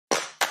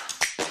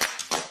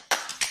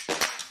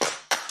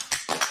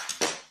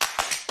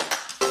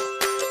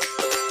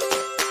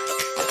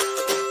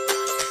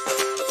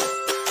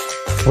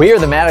We are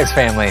the Maddox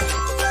family.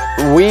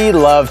 We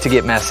love to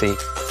get messy.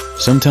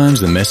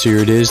 Sometimes the messier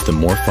it is, the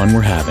more fun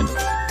we're having.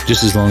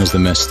 Just as long as the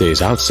mess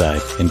stays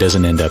outside and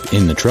doesn't end up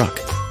in the truck.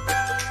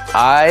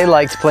 I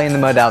like to play in the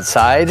mud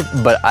outside,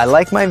 but I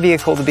like my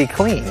vehicle to be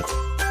clean.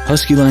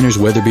 Husky Liner's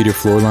Weatherbeater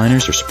floor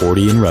liners are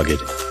sporty and rugged.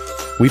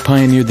 We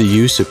pioneered the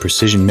use of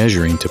precision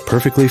measuring to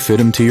perfectly fit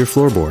them to your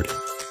floorboard,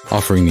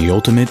 offering the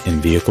ultimate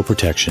in vehicle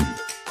protection.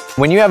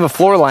 When you have a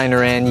floor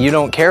liner in, you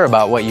don't care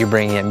about what you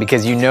bring in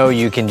because you know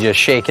you can just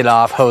shake it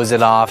off, hose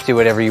it off, do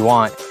whatever you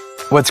want.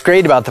 What's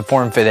great about the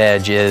FormFit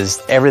Edge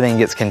is everything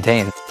gets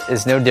contained.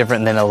 It's no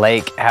different than a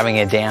lake having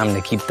a dam to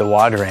keep the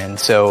water in.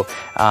 So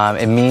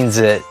it means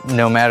that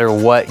no matter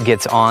what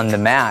gets on the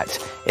mat,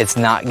 it's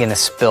not going to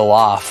spill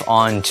off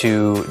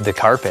onto the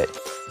carpet.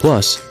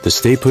 Plus, the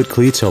StayPut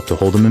Cleats help to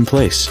hold them in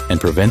place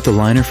and prevent the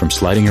liner from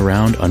sliding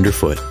around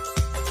underfoot.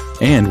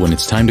 And when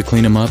it's time to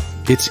clean them up,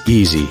 it's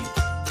easy.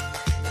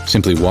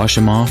 Simply wash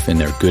them off and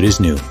they're good as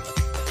new.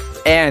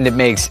 And it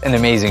makes an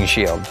amazing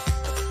shield.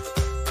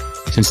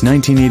 Since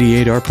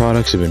 1988, our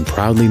products have been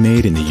proudly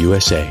made in the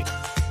USA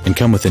and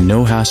come with a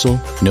no-hassle,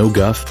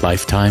 no-guff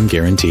lifetime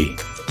guarantee.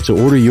 So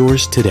order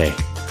yours today.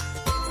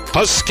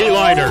 Husky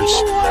Liners,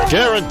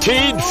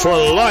 guaranteed for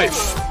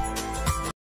life.